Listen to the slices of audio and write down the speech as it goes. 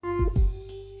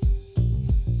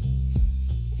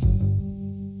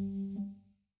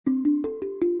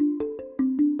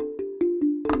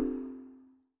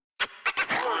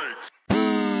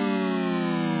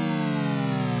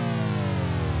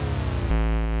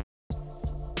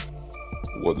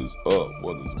What is up?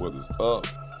 What is up?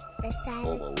 The All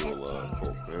silent my real live stepchild.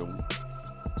 talk family,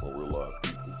 my real live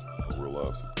people, my real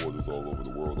live supporters all over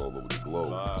the world, all over the globe.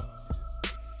 Live.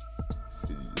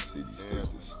 City to city, state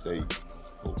to state.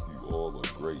 Hope you all are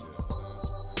great.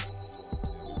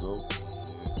 You know?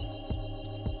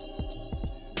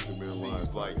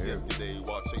 Seems like yesterday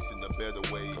while chasing a better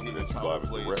way, Coming hitting at you power live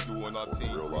and plays, direct doing our on the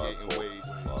team, Real Live creating Talk waves.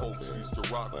 Folks podcast used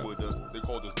to rock with us, they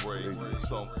called us brave. Radio.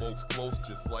 Some folks close,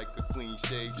 just like a clean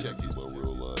shave. Check Giving it. you my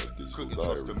real live digital Couldn't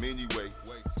trust diary. them anyway.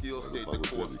 Still stayed the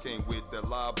course, came with that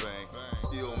live bang.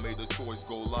 Still made a choice,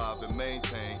 go live and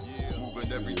maintain.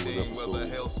 Moving everything, whether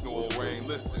hell, snow, or rain.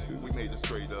 Listen, we made a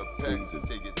straight up text to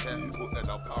stay tactical and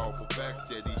our powerful back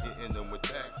steady, hitting them with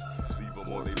tax. Leave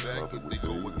them on their back if they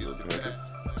go against the pack.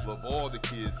 Love all the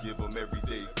kids, give them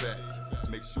everyday facts.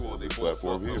 Make sure they both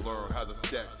up and learn how to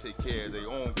stack. Take care of their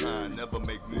own kind, never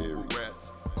make move with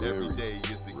rats. Every day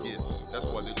is a gift, that's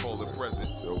why they call it present.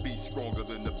 Be stronger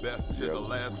than the best, to the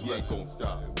last, we ain't gon'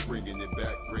 stop. Bringing it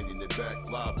back,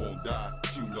 live won't die.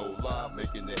 You know live,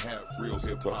 making it happen, real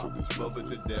hip hop. Love it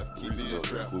to death, keeping it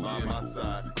strapped by my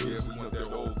side. Yeah, we want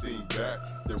that old thing back,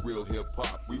 the real hip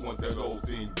hop. We want that old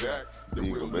thing back, the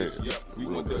realness, yep. We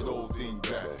want that old thing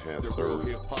back, the real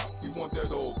hip hop. We want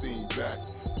that old thing back.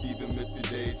 Even Mr.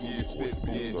 Days, yeah, spit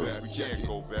being back. We can't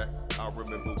go back. I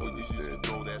remember when you used to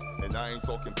throw that, and I ain't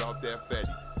talking about that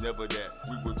fatty. Never that.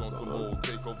 We was on some old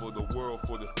take over the world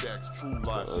for the stacks. True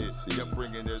live shit. Kept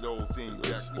bringing that old thing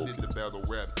back. We did the battle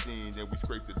rap scene, and we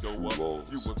scraped the dough up.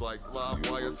 You was like live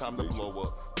wire, time to blow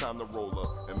up, time to roll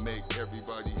up, and make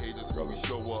everybody hate us when we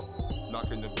show up.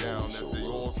 Knocking them down as they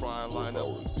all try and line up.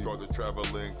 Started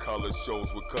traveling college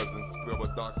shows with cousins.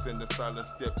 Paradox and the silent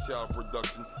stepchild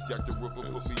production. Jack the Ripper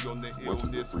put me on the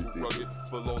illness. Rugged,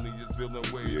 felonious villain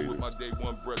ways with my day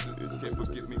one brethren. Can't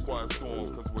forget me, Quiet Storm,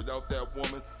 cause without that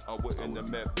woman, I wouldn't have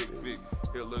met Big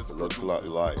Hiller's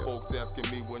producer. Folks asking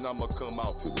me when I'ma come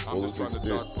out. I'm just trying to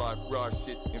dodge life, ride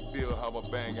shit, and feel how I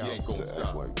bang out. Ain't gon'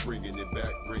 stop. Bringing it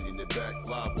back,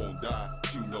 live won't die.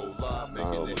 You know live,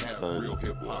 making it happen, real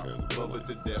hip hop. Love it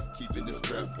to death, keeping it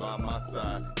strapped by my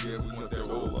side. Yeah, we want that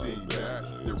old thing back,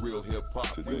 the real hip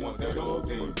hop. We want that old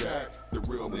thing back, the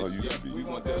realness. Yeah, we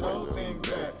want that old thing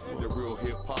back, the real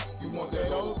hip hop. We want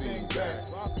that old thing back.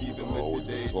 Even Mr.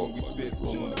 Days when we spit,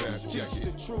 boom, back, check Teach the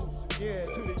it. truth, yeah,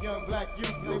 to the young black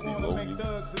youth. They wanna make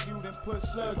thugs of you, then put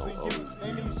slugs in you.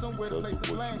 They need somewhere to place the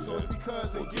blame, so it's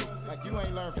because of you. Like you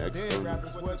ain't learned from dead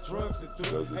rappers what drugs are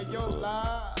do. Hey yo,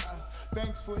 lie.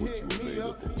 Thanks for hitting me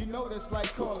up. You know that's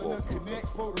like calling a connect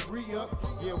for the re-up.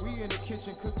 Yeah, we in the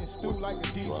kitchen cooking stew like a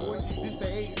decoy. This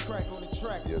the 8 crack on the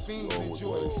track, the fiends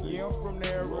enjoy. Yeah, I'm from the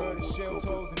era of the shell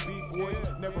toes and decoys.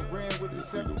 Never ran with the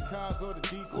Decepticons or the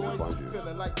decoys.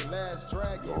 Feeling like the last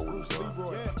dragon, Bruce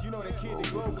Leroy. You know that kid that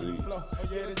glow with the flow. Oh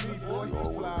yeah, that's me, boy.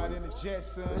 Flying in the jet,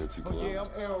 son. Oh yeah, I'm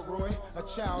Elroy. A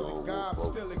child of God, but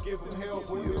still a give him hell.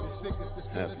 Boy, with the sickest, the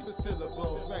sinners, the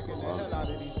syllables. Smacking the hell out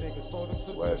of these niggas for them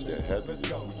subliminals. Let's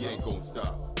go. We ain't gon'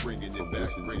 stop. Bringing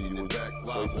it back,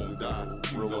 live won't die.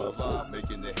 You know live,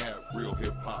 making it happen, real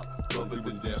hip hop. Love it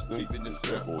to death, keeping it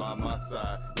strapped by my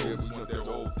side. Yeah, we want that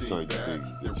old thing back,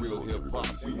 the real hip hop.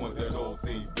 We want that old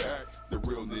thing back, the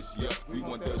realness. Yep, we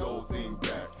want that old thing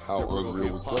back. How the real unreal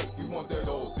hip was hop. that? We want that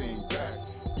old thing back.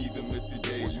 Even Mr.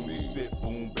 Days when we spit,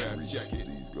 boom, bam, check it.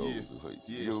 These goals and heights.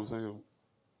 You know what I'm saying?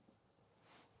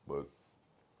 But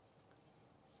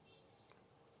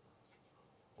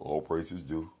all praise is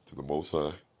due to the Most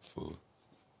High for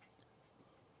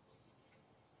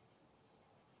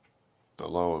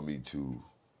allowing me to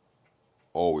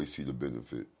always see the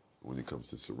benefit when it comes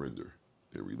to surrender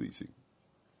and releasing.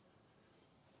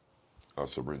 I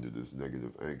surrendered this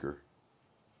negative anchor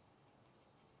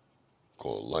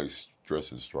called life's stress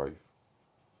and strife.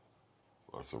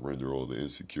 I surrender all the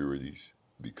insecurities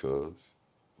because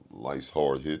life's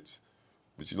hard hits.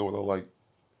 But you know what I like?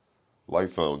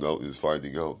 Life found out is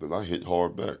finding out that I hit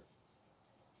hard back.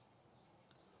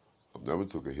 I've never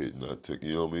took a hit and I took,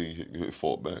 you know what I mean, hit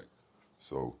fought back.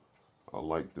 So I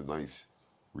like the nice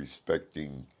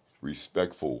respectful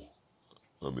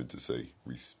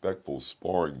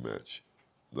sparring match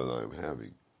that I'm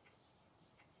having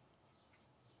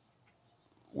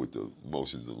with the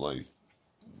emotions of life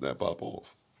that pop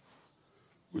off.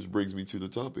 Which brings me to the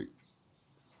topic.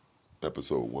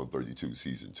 Episode 132,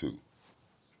 Season 2.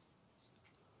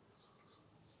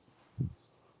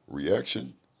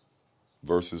 Reaction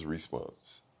versus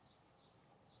response.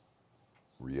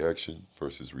 Reaction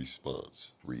versus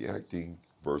response. Reacting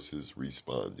versus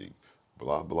responding.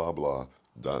 Blah, blah, blah. ...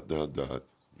 Ya,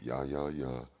 ya,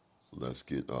 ya. Let's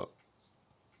get up.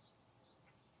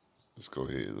 Let's go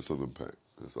ahead. Let's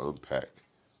unpack.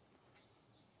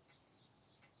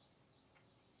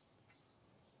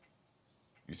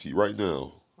 You see, right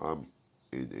now, I'm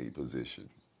in a position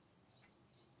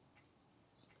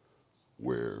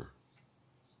where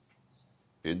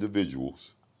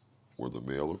individuals, whether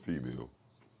male or female,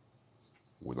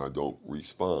 when I don't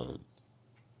respond,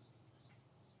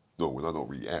 no, when I don't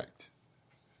react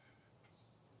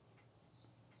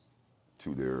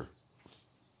to their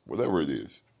whatever it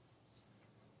is,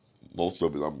 most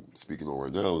of it I'm speaking on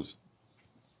right now is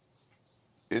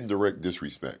indirect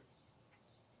disrespect,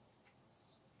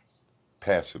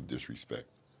 passive disrespect.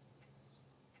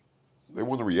 They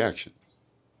want a reaction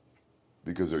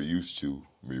because they're used to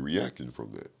me reacting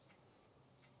from that.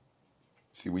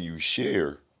 See, when you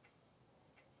share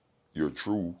your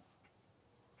true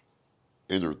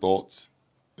inner thoughts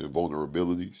and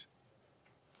vulnerabilities,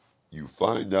 you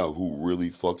find out who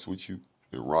really fucks with you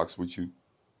and rocks with you.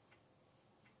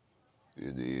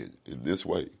 And then, in this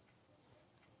way,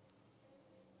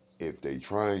 if they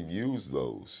try and use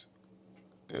those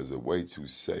as a way to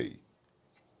say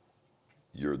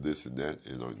you're this and that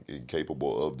and are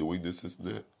incapable of doing this and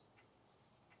that,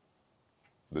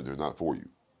 then they're not for you.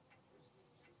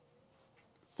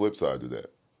 Flip side to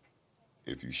that,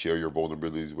 if you share your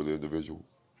vulnerabilities with an individual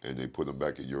and they put them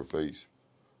back in your face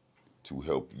to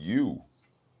help you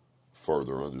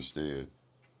further understand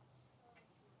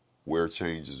where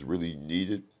change is really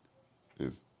needed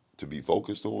to be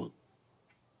focused on,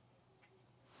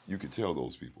 you can tell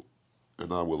those people.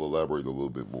 And I will elaborate a little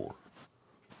bit more.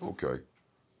 Okay,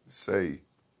 say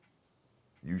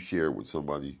you share with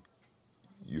somebody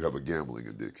you have a gambling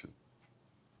addiction.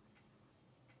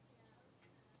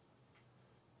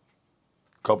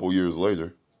 A couple years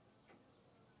later,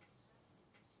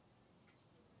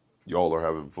 y'all are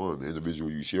having fun. The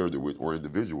individual you shared it with, or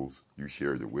individuals you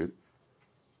shared it with,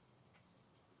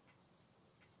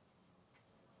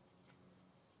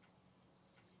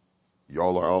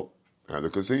 y'all are out at a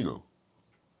casino.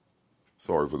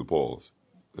 Sorry for the pause.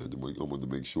 I wanted to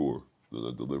make sure that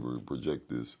I deliver and project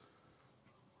this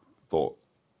thought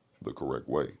the correct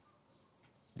way.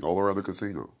 Y'all are at a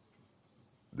casino.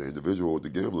 The individual with the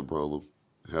gambling problem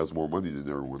has more money than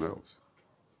everyone else.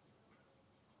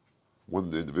 One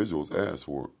of the individuals asks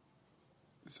for it.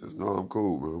 He says, "No, I'm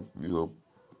cool, man. You know,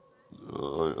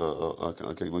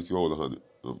 I can't let you hold 100.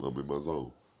 I'm in my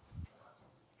zone."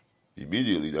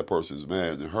 Immediately, that person's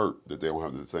mad and hurt that they don't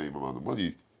have the same amount of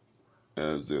money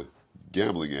as the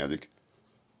gambling addict,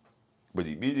 but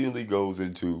immediately goes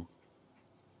into,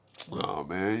 "Oh,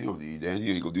 man, you don't need that.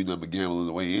 You ain't going to do nothing but gamble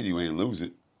away anyway and lose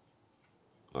it."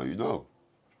 How you know?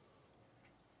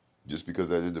 Just because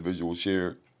that individual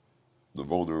shared the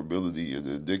vulnerability and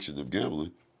the addiction of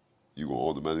gambling, you going to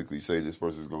automatically say this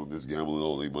person's going to just gamble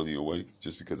all their money away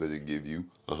just because they didn't give you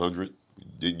 100?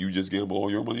 Didn't you just gamble all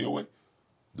your money away?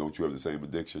 Don't you have the same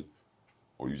addiction?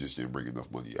 Or you just didn't bring enough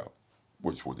money out?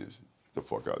 Which one is it? Get the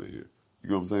fuck out of here. You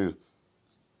know what I'm saying?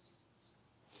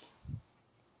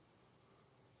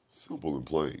 Simple and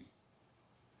plain.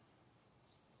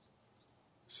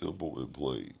 Simple and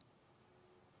plain.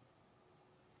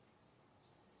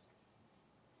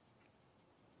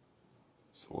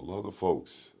 So a lot of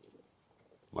folks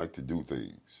like to do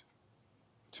things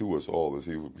to us all as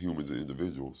humans and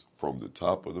individuals, from the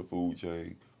top of the food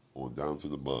chain on down to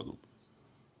the bottom.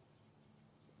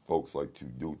 Folks like to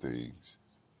do things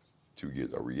to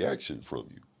get a reaction from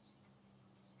you.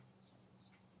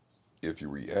 If you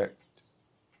react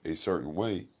a certain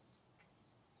way,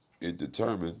 it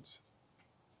determines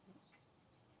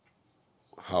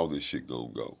how this shit gonna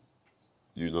go,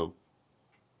 you know?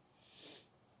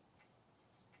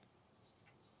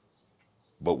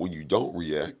 But when you don't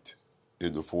react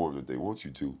in the form that they want you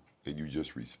to, and you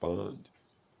just respond,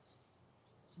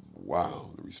 wow,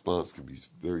 the response can be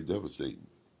very devastating,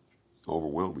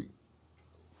 overwhelming,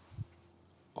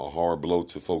 a hard blow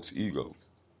to folks' ego.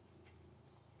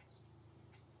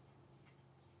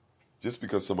 Just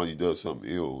because somebody does something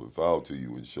ill and foul to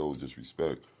you and shows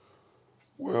disrespect,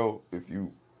 well, if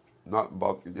you're not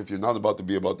about to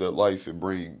be about that life and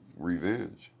bring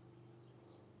revenge,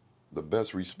 the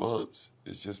best response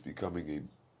is just becoming a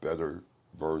better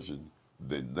version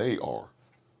than they are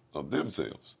of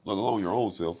themselves, let alone your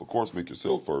own self. Of course, make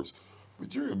yourself first,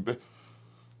 but you're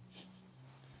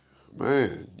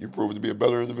proving to be a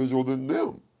better individual than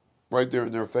them, right there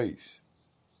in their face.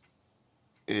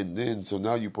 And then, so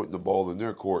now you're putting the ball in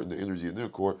their court and the energy in their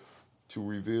court to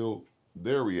reveal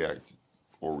their reaction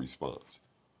or response.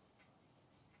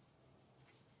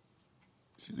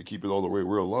 See, to keep it all the way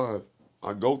real live,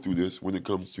 I go through this when it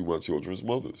comes to my children's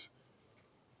mothers.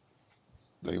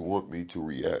 They want me to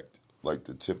react like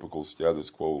the typical status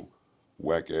quo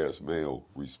whack-ass male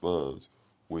responds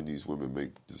when these women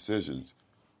make decisions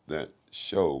that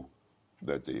show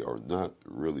that they are not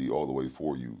really all the way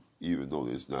for you, even though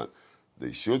it's not.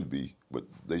 They should be, but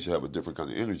they should have a different kind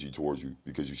of energy towards you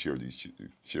because you share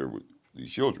with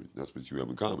these children. That's what you have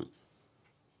in common.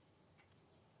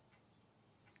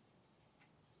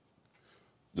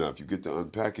 Now, if you get to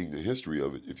unpacking the history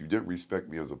of it, if you didn't respect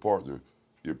me as a partner,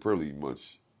 you're pretty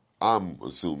much, I'm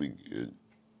assuming, and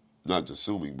not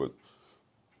assuming, but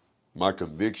my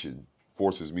conviction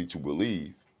forces me to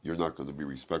believe you're not going to be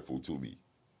respectful to me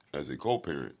as a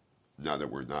co-parent now that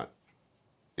we're not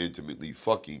intimately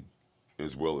fucking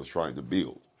as well as trying to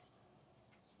build.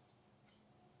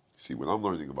 See, what I'm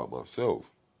learning about myself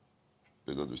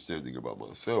and understanding about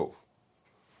myself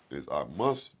is I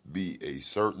must be a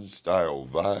certain style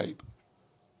vibe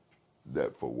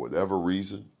that for whatever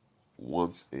reason,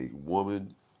 once a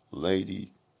woman,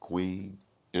 lady, queen,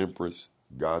 empress,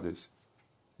 goddess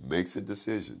makes a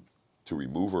decision to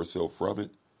remove herself from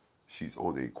it, she's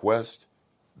on a quest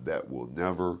that will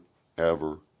never,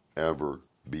 ever, ever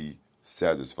be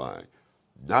satisfying.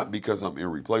 Not because I'm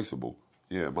irreplaceable.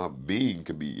 Yeah, my being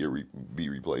can be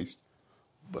replaced.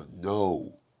 But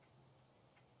no,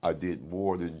 I did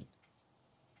more than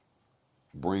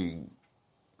bring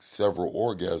several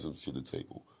orgasms to the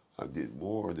table. I did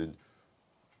more than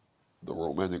the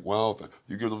romantic wildfire.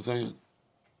 You get what I'm saying?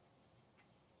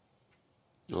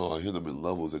 I hit them in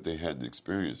levels that they hadn't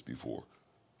experienced before.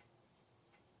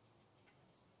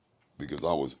 Because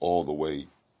I was all the way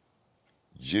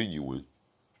genuine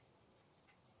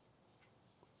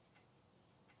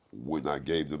when I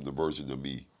gave them the version of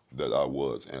me that I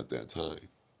was at that time.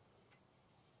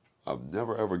 I've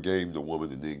never ever gave the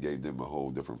woman and then gave them a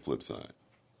whole different flip side.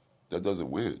 That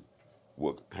doesn't win.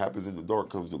 What happens in the dark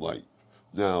comes to light.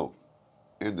 Now,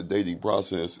 in the dating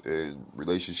process and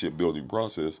relationship building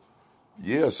process,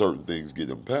 yeah, certain things get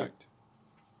unpacked.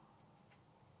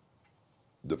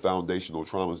 The foundational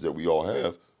traumas that we all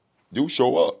have do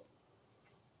show up.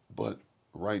 But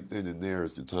right then and there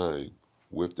is the time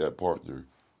with that partner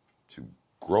to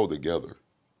grow together.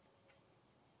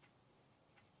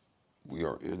 We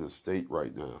are in a state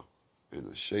right now, in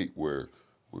a shape where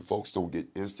when folks don't get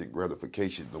instant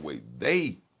gratification the way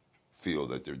they feel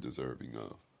that they're deserving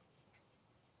of.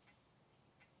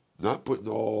 Not putting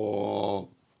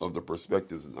all of the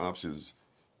perspectives and options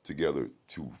together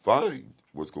to find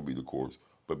what's going to be the course,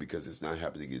 but because it's not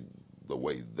happening in the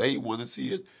way they want to see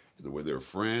it, and the way their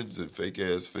friends and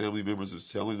fake-ass family members is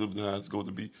telling them how it's going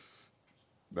to be,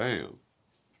 bam.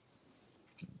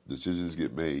 Decisions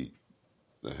get made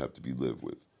that have to be lived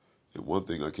with. And one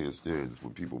thing I can't stand is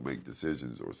when people make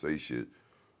decisions or say shit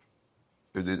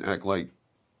and then act like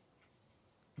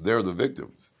they're the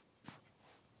victims.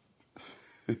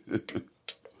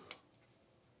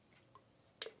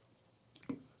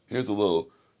 Here's a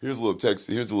little text.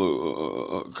 Here's a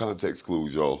little context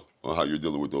clues, y'all, on how you're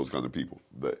dealing with those kind of people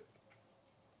that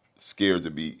scared to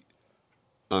be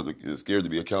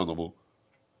accountable.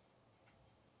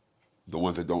 The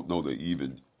ones that don't know the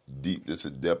even deepness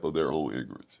and depth of their own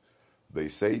ignorance. They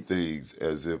say things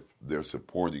as if they're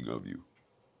supporting of you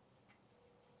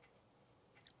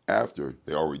after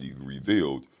they already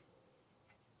revealed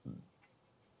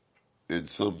in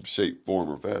some shape, form,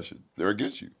 or fashion they're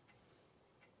against you.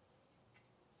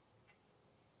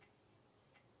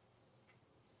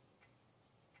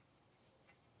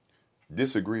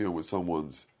 Disagreeing with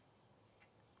someone's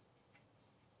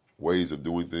ways of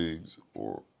doing things,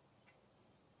 or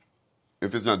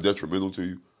if it's not detrimental to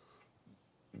you,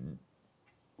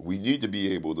 we need to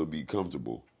be able to be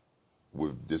comfortable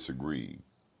with disagreeing,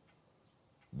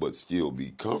 but still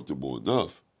be comfortable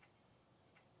enough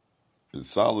and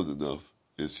solid enough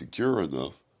and secure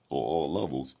enough on all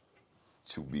levels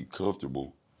to be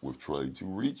comfortable with trying to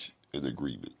reach an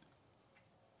agreement.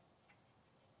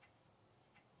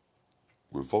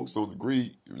 When folks don't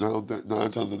agree, 9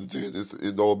 times out of 10, it's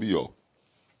end all be all.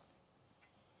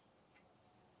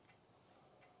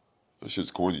 That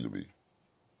shit's corny to me.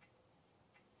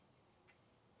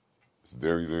 It's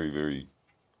very, very, very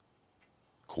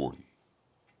corny,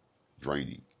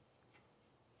 draining.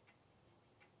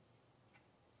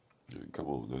 Come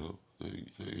on now, that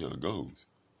ain't how it goes.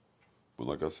 But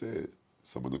like I said,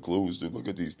 some of the clues, they look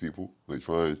at these people, they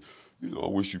try and, I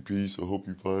wish you peace, I hope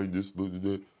you find this,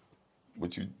 that.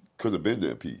 But you could have been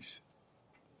that peace.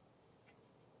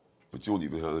 But you don't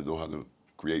even know how to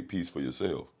create peace for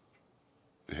yourself.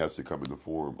 It has to come in the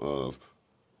form of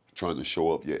trying to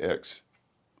show up your ex,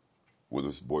 whether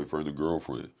it's boyfriend or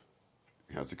girlfriend.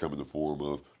 It has to come in the form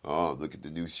of, look at the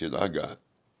new shit I got.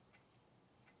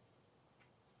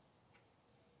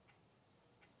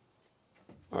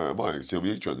 All right, my ex tell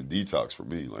me he trying to detox from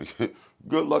me. Like,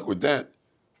 good luck with that.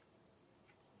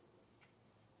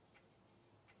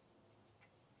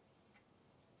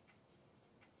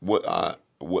 what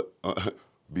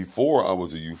before I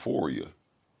was a euphoria,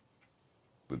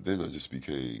 but then I just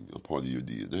became a part of your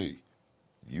DNA.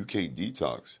 You can't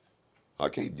detox. I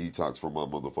can't detox from my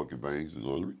motherfucking veins and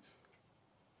arteries.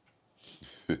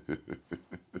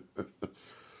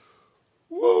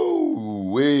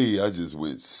 Whoa, way! I just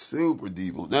went super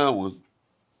deep on that one,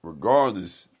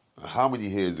 regardless of how many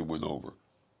heads it went over.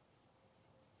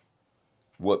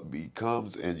 What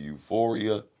becomes an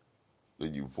euphoria,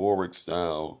 an euphoric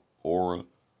style aura,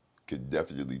 can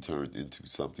definitely turn into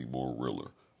something more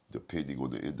realer, depending on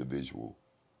the individual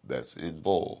that's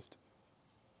involved.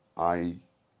 I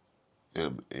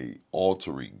am a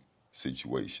altering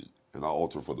situation, and I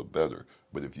alter for the better.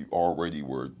 But if you already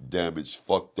were damaged,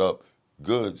 fucked up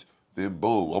goods, then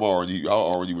boom, I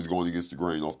already was going against the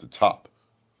grain off the top.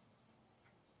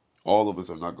 All of us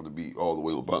are not going to be all the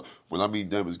way on. But when I mean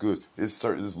damaged goods,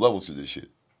 there's levels to this shit.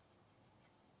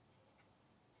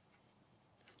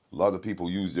 A lot of people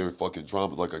use their fucking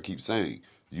traumas, like I keep saying,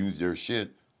 use their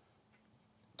shit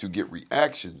to get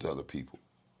reactions out of people.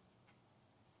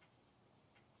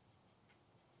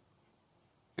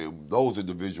 And those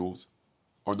individuals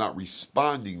are not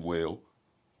responding well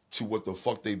to what the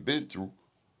fuck they've been through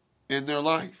in their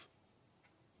life.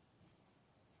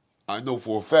 I know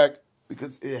for a fact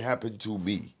because it happened to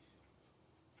me.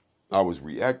 I was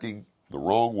reacting the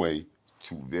wrong way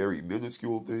to very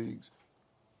minuscule things,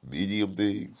 medium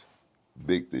things,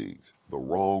 big things, the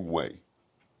wrong way.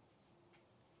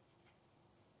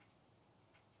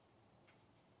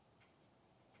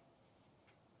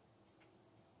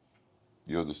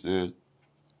 You understand?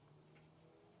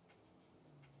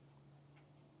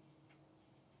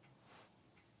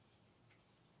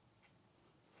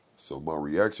 So my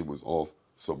reaction was off,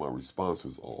 so my response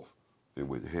was off. It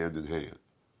went hand in hand.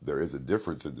 There is a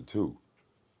difference in the two.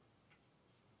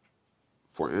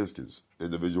 For instance,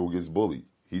 individual gets bullied.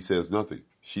 He says nothing.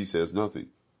 She says nothing.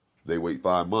 They wait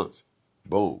 5 months.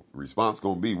 Boom. Response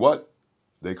gonna be what?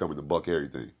 They coming to buck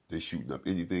everything. They shooting up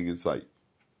anything in sight.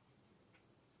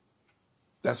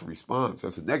 That's a response.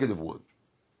 That's a negative one.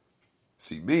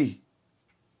 See, me,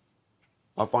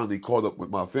 I finally caught up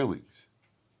with my feelings,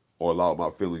 or allowed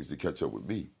my feelings to catch up with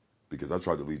me, because I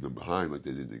tried to leave them behind like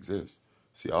they didn't exist.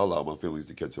 See, I allowed my feelings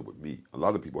to catch up with me. A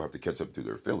lot of people have to catch up to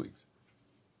their feelings.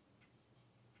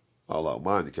 I allowed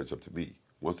mine to catch up to me.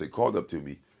 Once they called up to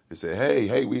me and said,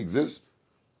 hey, we exist.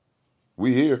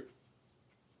 We here.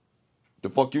 The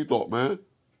fuck you thought, man?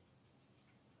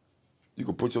 You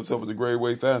can put yourself in the grave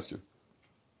way faster.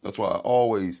 That's why I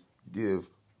always give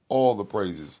all the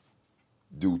praises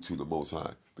due to the Most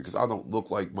High, because I don't look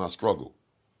like my struggle.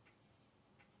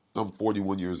 I'm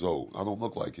 41 years old. I don't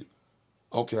look like it.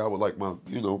 Okay, I would like my,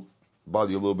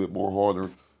 body a little bit more harder,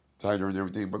 tighter and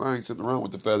everything, but I ain't sitting around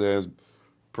with the fat ass,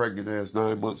 pregnant ass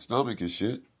 9-month stomach and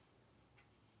shit.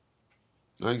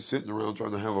 I ain't sitting around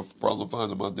trying to have a problem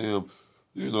finding my damn,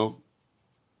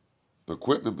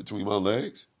 equipment between my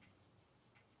legs.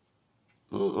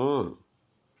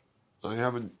 I ain't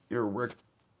having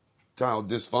erectile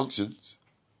dysfunctions.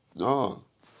 No.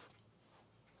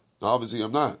 Obviously,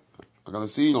 I'm not. I got a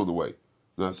seed on the way.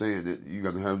 Not saying that you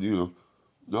got to have,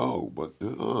 no, but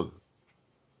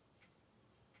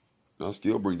I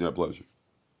still bring that pleasure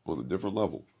on a different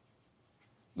level.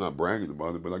 Not bragging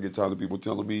about it, but I get tired of people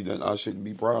telling me that I shouldn't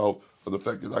be proud of the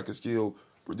fact that I can still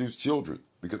produce children,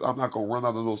 because I'm not going to run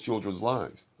out of those children's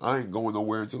lives. I ain't going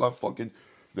nowhere until the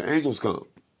angels come.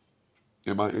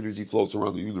 And my energy floats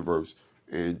around the universe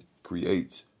and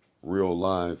creates real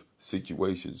live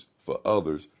situations for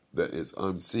others that is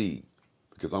unseen.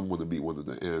 Because I'm going to be one of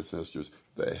the ancestors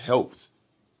that helps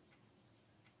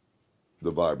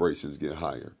the vibrations get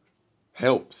higher.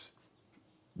 Helps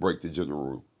break the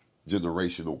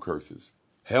generational curses.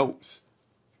 Helps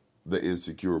the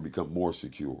insecure become more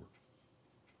secure.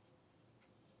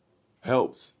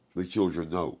 Helps the children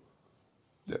know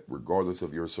that regardless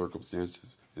of your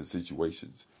circumstances and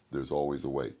situations, there's always a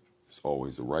way. There's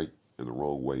always a right and a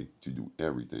wrong way to do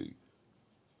everything.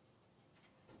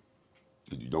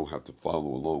 And you don't have to follow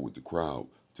along with the crowd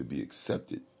to be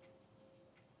accepted.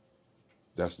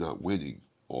 That's not winning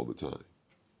all the time.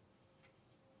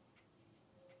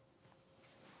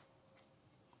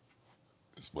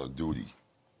 It's my duty.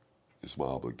 It's my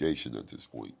obligation at this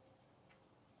point,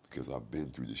 because I've been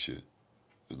through the shit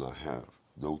and I have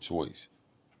no choice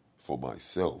for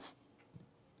myself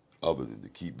other than to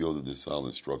keep building this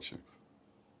solid structure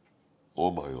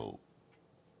on my own.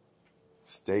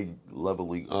 Stay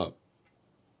leveling up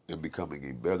and becoming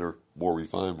a better, more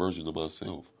refined version of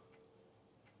myself.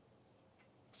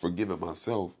 Forgiving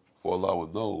myself for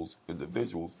allowing those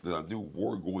individuals that I knew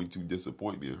were going to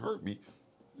disappoint me and hurt me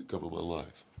to come in my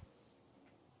life.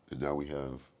 And now we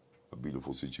have a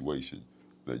beautiful situation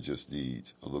that just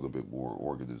needs a little bit more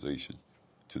organization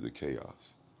to the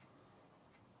chaos.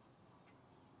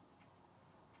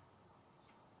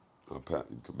 I pat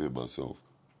and commend myself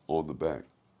on the back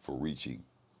for reaching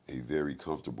a very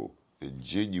comfortable and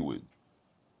genuine,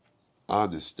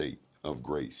 honest state of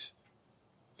grace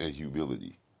and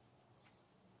humility.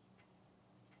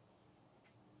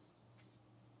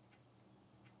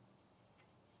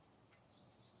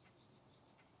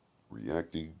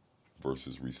 Reacting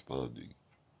versus responding.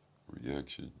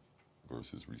 Reaction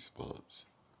versus response.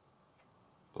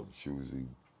 I'm choosing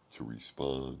to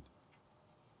respond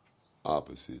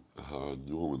opposite of how I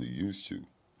normally used to.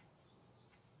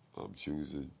 I'm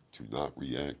choosing to not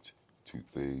react to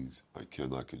things I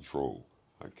cannot control.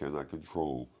 I cannot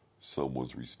control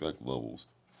someone's respect levels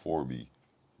for me,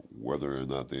 whether or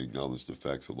not they acknowledge the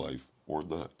facts of life or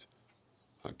not.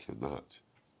 I cannot.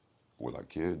 What I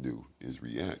can do is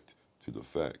react to the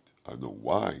fact I know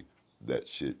why that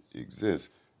shit exists,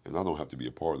 and I don't have to be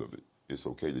a part of it. It's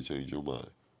okay to change your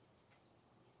mind.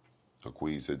 A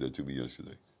queen said that to me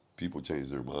yesterday. People change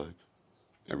their mind.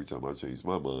 Every time I change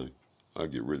my mind, I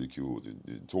get ridiculed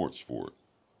and torched for it.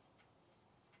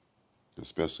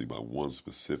 Especially by one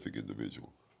specific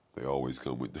individual. They always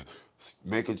come with the,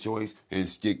 make a choice and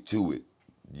stick to it.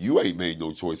 You ain't made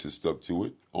no choice and stuck to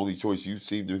it. Only choice you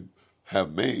seem to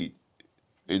have made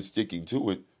in sticking to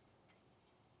it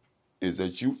is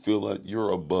that you feel like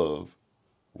you're above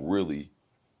really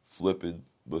flipping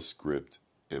the script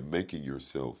and making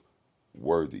yourself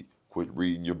worthy. Quit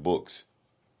reading your books.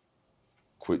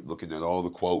 Quit looking at all the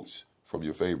quotes from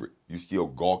your favorite. You still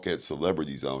gawk at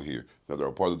celebrities out here that are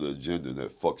a part of the agenda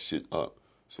that fuck shit up.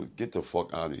 So get the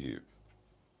fuck out of here.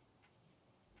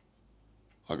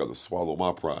 I got to swallow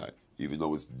my pride, even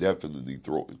though it's definitely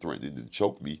threatening to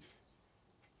choke me.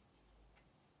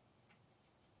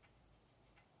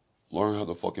 Learn how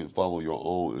to fucking follow your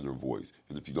own inner voice.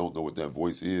 And if you don't know what that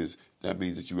voice is, that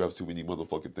means that you have too many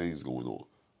motherfucking things going on.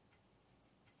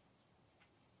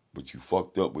 But you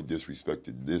fucked up with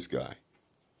disrespecting this guy.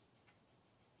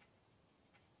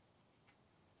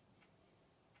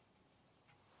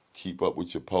 Keep up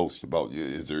with your post about,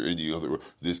 is there any other,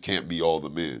 this can't be all the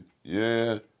men.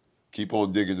 Yeah, keep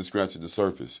on digging and scratching the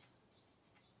surface.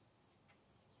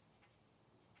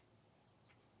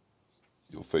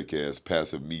 Your fake ass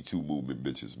passive Me Too movement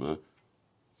bitches, man.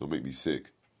 Don't make me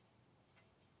sick.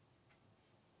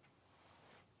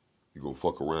 You're going to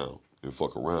fuck around and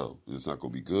fuck around. And it's not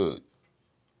going to be good.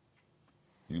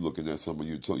 You're looking at someone,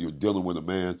 you're dealing with a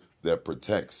man that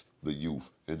protects the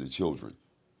youth and the children.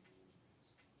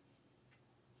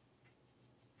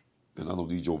 And I don't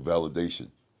need your validation.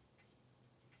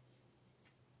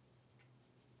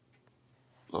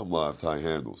 I'm Live Ty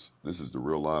Handles. This is the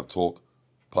Real Live Talk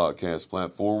podcast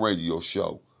platform radio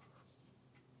show.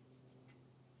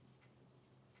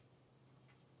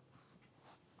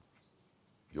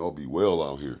 Y'all be well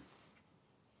out here.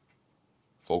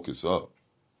 Focus up.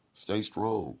 Stay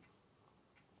strong.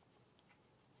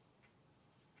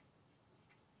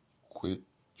 Quit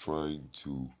trying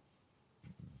to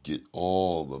get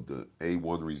all of the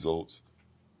A1 results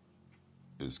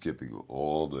and skipping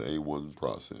all the A1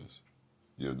 process.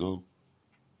 You know?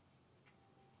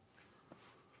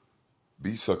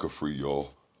 Be sucker free,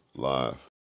 y'all. Live.